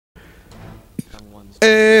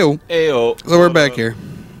Ayo. Ayo. So we're back here.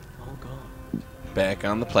 Back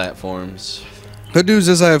on the platforms. Good news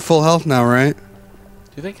is I have full health now, right?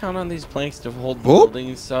 Do they count on these planks to hold Whoop.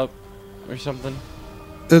 buildings up or something?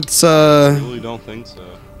 It's I really don't think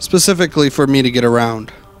so. specifically for me to get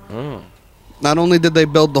around. Oh. Not only did they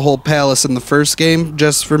build the whole palace in the first game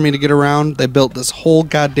just for me to get around, they built this whole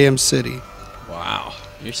goddamn city. Wow.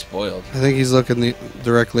 You're spoiled. I think he's looking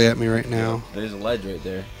directly at me right now. There's a ledge right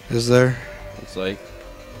there. Is there? Looks like.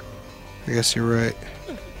 I guess you're right.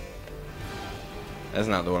 That's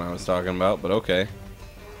not the one I was talking about, but okay.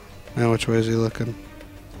 Now which way is he looking?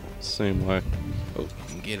 Same way. Oh, you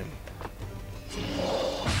can get him.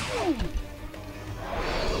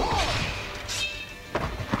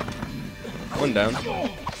 One down.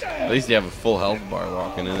 At least you have a full health bar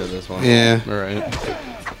walking into this one. Yeah. Alright.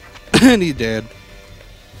 And he did.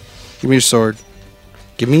 Give me your sword.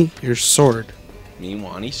 Give me your sword. Me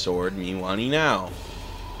wanty sword, me wanty now.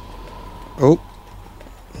 Oh.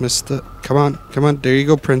 Missed it. Come on. Come on. There you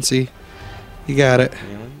go, Princey. You got it.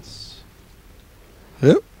 Hands.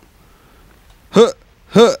 Yep. Huh.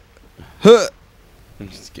 Huh. Huh.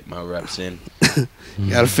 Just get my reps in. You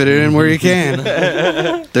gotta fit it in where you can.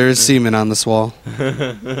 There's semen on this wall.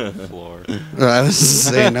 Floor. I was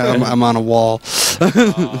saying I'm on a wall.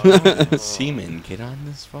 Seaman, get on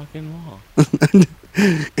this fucking wall.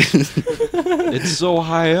 It's so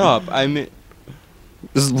high up. I mean,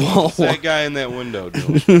 This wall. what's that guy in that window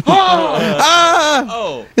doing? Ah!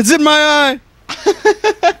 Oh, It's in my eye.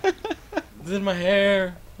 it's in my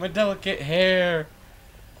hair. My delicate hair.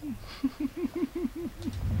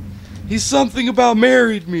 He's something about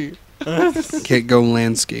married me. Can't go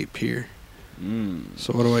landscape here. Mm,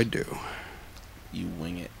 So what do I do? you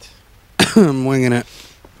wing it. I'm winging it.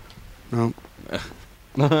 Nope.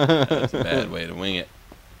 That's a bad way to wing it.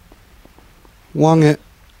 Wong it.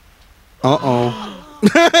 Uh-oh.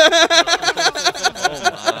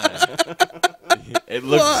 It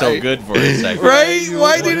looked so good for a second. Right?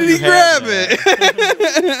 Why didn't he grab it?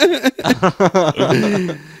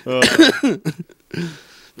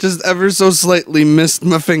 Just ever so slightly missed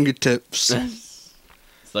my fingertips. It's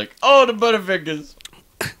like, oh, the Butterfingers.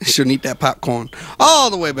 Shouldn't eat that popcorn. All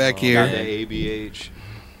the way back Got here. that ABH.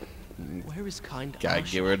 Where is kind Gotta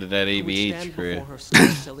get rid of that ABH for you.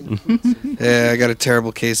 Yeah, I got a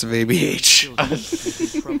terrible case of ABH.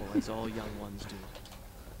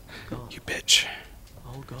 You bitch.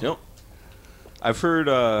 Yep. I've heard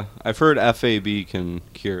FAB can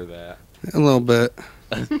cure that. A little bit.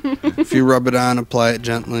 If you rub it on, apply it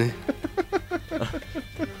gently.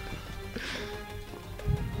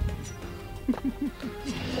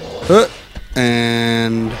 Huh.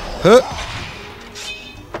 And huh.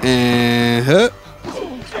 And huh.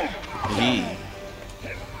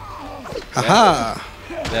 Aha!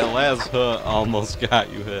 That last hut almost got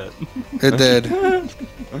you hit. It did.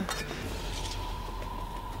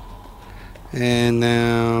 And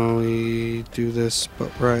now we do this,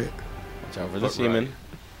 but right. Watch out for the But seaman. right.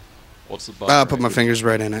 What's the button? I'll put my fingers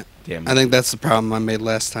right in it. Damn. I think that's the problem I made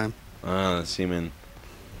last time. Ah, the seaman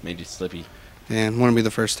made you slippy. And wouldn't be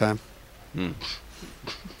the first time. Hmm.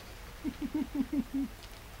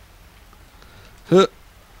 Huh.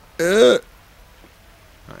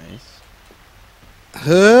 Nice.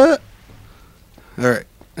 Huh. Alright.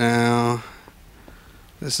 Now,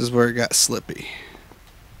 this is where it got slippy.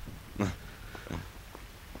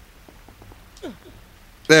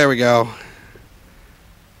 There we go.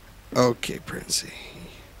 Okay, Princey.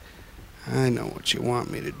 I know what you want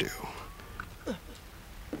me to do.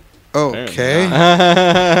 Okay.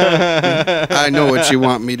 I know what you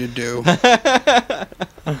want me to do.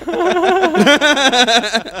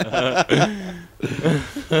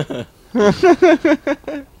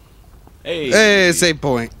 Hey. Hey, save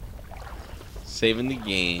point. Saving the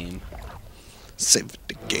game. Save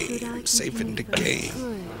the game. Saving the game.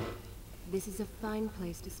 Good. This is a fine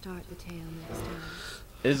place to start the tale next time.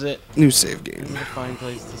 Is it? New save Is game. it a fine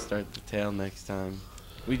place to start the tale next time?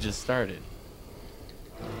 We just started.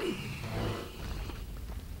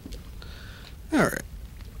 Alright.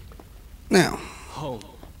 Now, Home.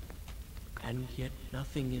 And yet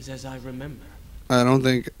nothing is as I remember. I don't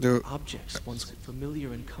think... Objects once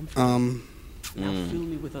familiar and comfortable now Mm. fill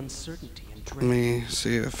me with uncertainty and Let dread. me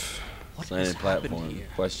see if... What Slanted has happened platform. here?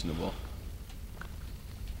 Questionable.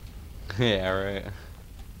 Yeah, right.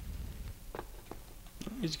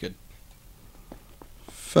 He's good.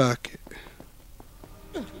 Fuck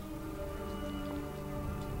it.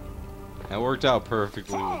 That worked out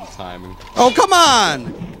perfectly with the timing. Oh, come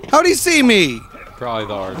on! How'd he see me? Probably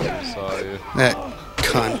the archer saw you. That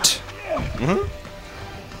cunt.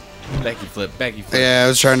 Backy flip, backy flip. Yeah, I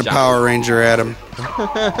was trying to Shot. Power Ranger at him.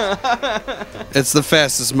 It's the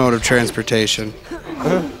fastest mode of transportation,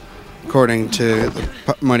 according to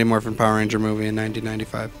the Mighty Morphin Power Ranger movie in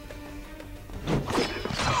 1995.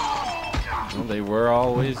 Well, they were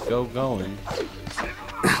always going.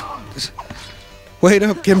 Wait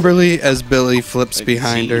up, Kimberly, as Billy flips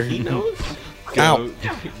behind her. He knows. Ow.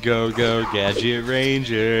 Go, Gadget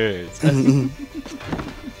Rangers.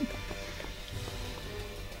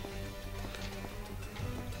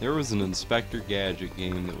 There was an Inspector Gadget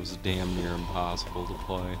game that was damn near impossible to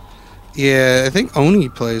play. Yeah, I think Oni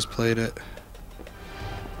played it.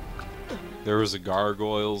 There was a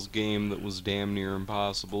Gargoyles game that was damn near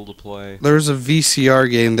impossible to play. There was a VCR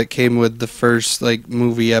game that came with the first like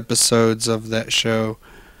movie episodes of that show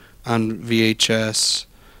on VHS.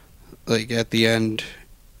 Like at the end,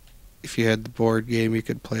 if you had the board game, you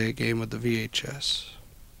could play a game with the VHS.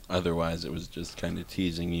 Otherwise, it was just kind of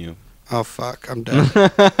teasing you. Oh fuck, I'm dead.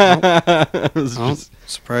 It was Oh, just,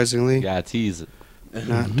 surprisingly, gotta tease it.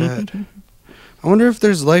 not dead. I wonder if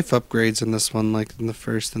there's life upgrades in this one, like in the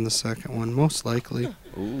first and the second one. Most likely,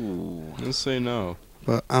 Ooh. Let's say no.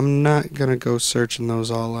 but I'm not gonna go searching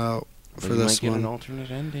those all out But for you this might get an one.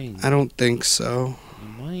 alternate ending. I don't think so. You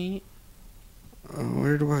might.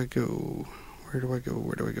 Where do I go? Where do I go?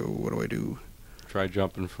 Where do I go? What do I do? Try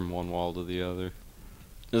jumping from one wall to the other.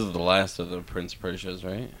 This is the last of the Prince Persias,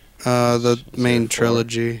 right? The Is there main 4?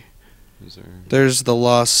 trilogy. Is there? There's the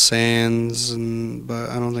Lost Sands, but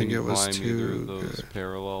I don't Can think you it was climb either too of those good.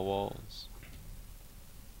 parallel walls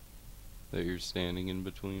that you're standing in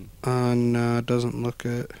between? No, it doesn't look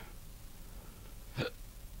it.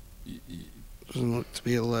 Doesn't look to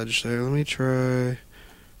be a ledge there. Let me try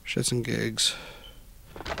shits and gigs.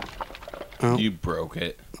 Oh. You broke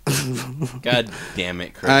it. God damn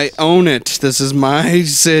it, Chris. I own it. This is my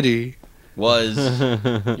city. Was.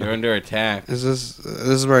 You're under attack. This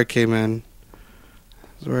is where I came in.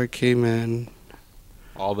 This is where I came in.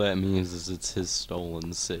 All that means is it's his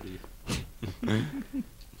stolen city.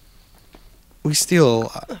 We steal a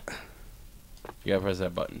lot. You gotta press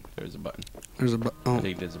that button. There's a button. There's a I oh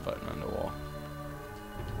think there's a button on the wall.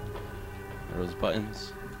 Are those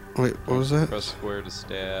buttons? wait, what was that? Press square to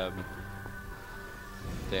stab.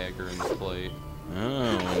 Dagger in the plate.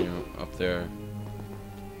 Oh, when you're up there.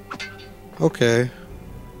 Okay.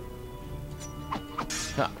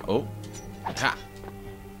 Ha. Oh. Ha.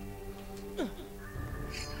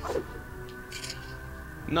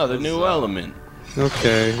 Another new element.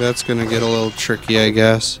 Okay, that's gonna get a little tricky, I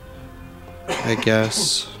guess.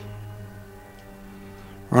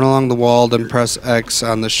 Run along the wall, then press X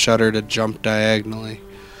on the shutter to jump diagonally.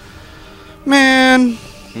 Man!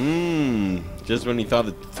 Just when he thought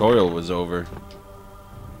the tutorial was over.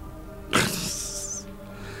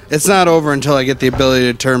 It's not over until I get the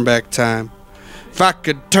ability to turn back time. If I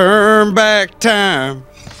could turn back time.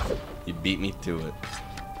 You beat me to it.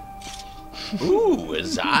 Ooh,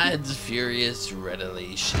 Azad's Furious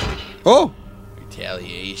Retaliation. Oh!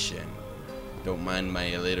 Retaliation. Don't mind my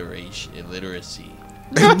illiteracy.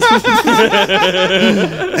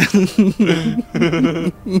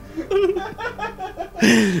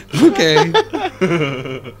 Okay.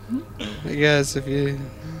 I guess if you...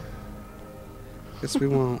 Guess we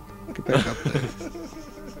won't. Get back up there.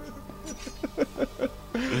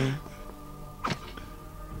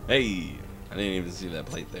 Hey, I didn't even see that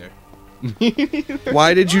plate there.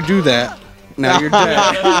 Why did you do that? Now you're dead.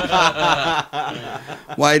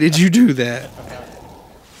 Why did you do that?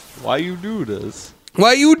 Why you do this?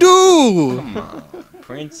 Why you do? Come on,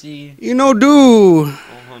 Princey. You know do. Oh,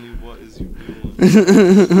 honey, what is you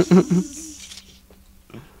doing?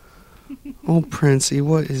 Oh, Princey,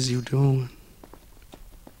 what is you doing?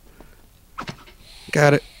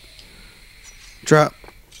 Got it. Drop.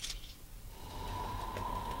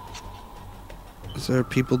 Is there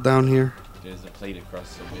people down here? There's a plate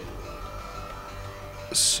across the way.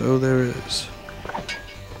 So there is.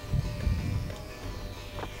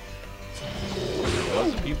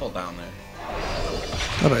 Lots of people down there.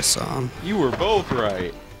 Thought I saw him. You were both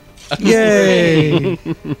right. Yay!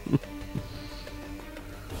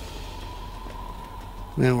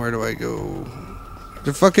 Man, where do I go?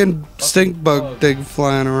 The fucking stink bug thing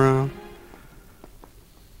flying around.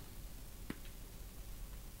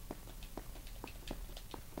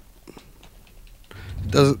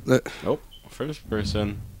 Doesn't that? Nope. First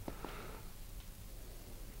person.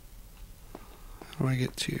 How do I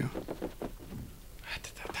get to you?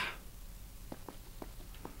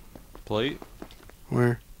 Plate?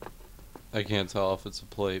 Where? I can't tell if it's a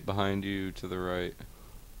plate behind you to the right.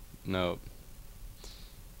 Nope.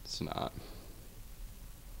 It's not.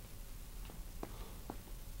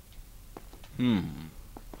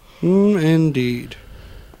 Indeed.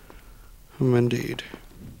 Indeed.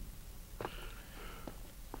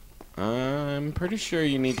 I'm pretty sure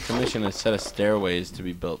you need to commission a set of stairways to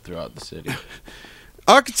be built throughout the city.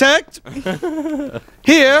 Architect!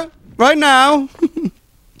 Here, right now.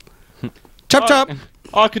 Chop chop.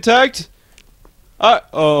 Architect! He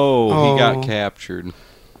Oh. got captured.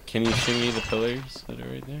 Can you shimmy the pillars that are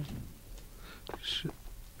right there?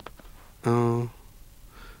 Oh.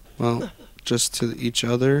 Well, just to each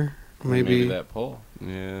other, maybe. that pole.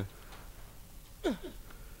 Yeah.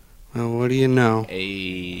 Well, what do you know?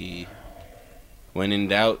 When in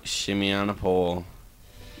doubt, shimmy on a pole.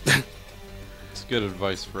 It's good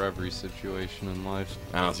advice for every situation in life.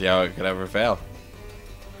 I don't see how it could ever fail.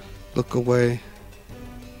 Look away.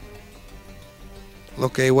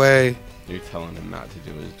 Look away. You're telling him not to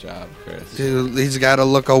do his job, Chris. Dude, he's gotta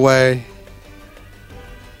look away.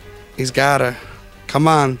 He's gotta. Come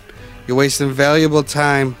on. You're wasting valuable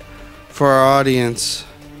time for our audience,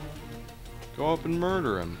 Go up and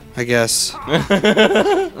murder him. I guess. Voice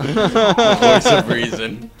of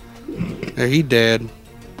reason. There, he did.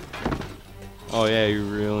 Oh yeah, you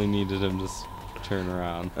really needed him to turn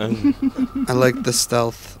around. I like the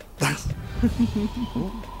stealth.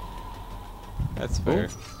 That's fair.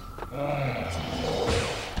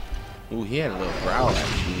 Ooh, he had a little growl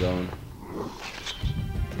action going.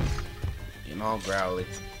 Getting all growly.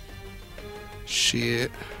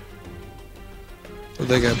 Shit. What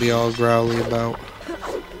they gotta be all growly about?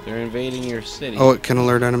 They're invading your city. Oh, it can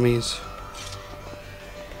alert enemies.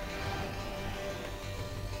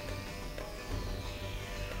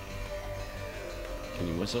 Can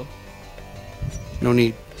you whistle? No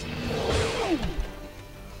need.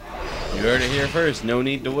 You heard it here first. No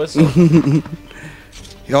need to whistle.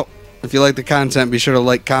 Yup. If you like the content, be sure to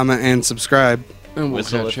like, comment, and subscribe. And we'll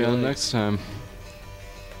Whistle catch if you you like. next time.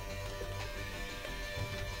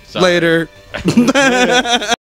 Sorry. Later.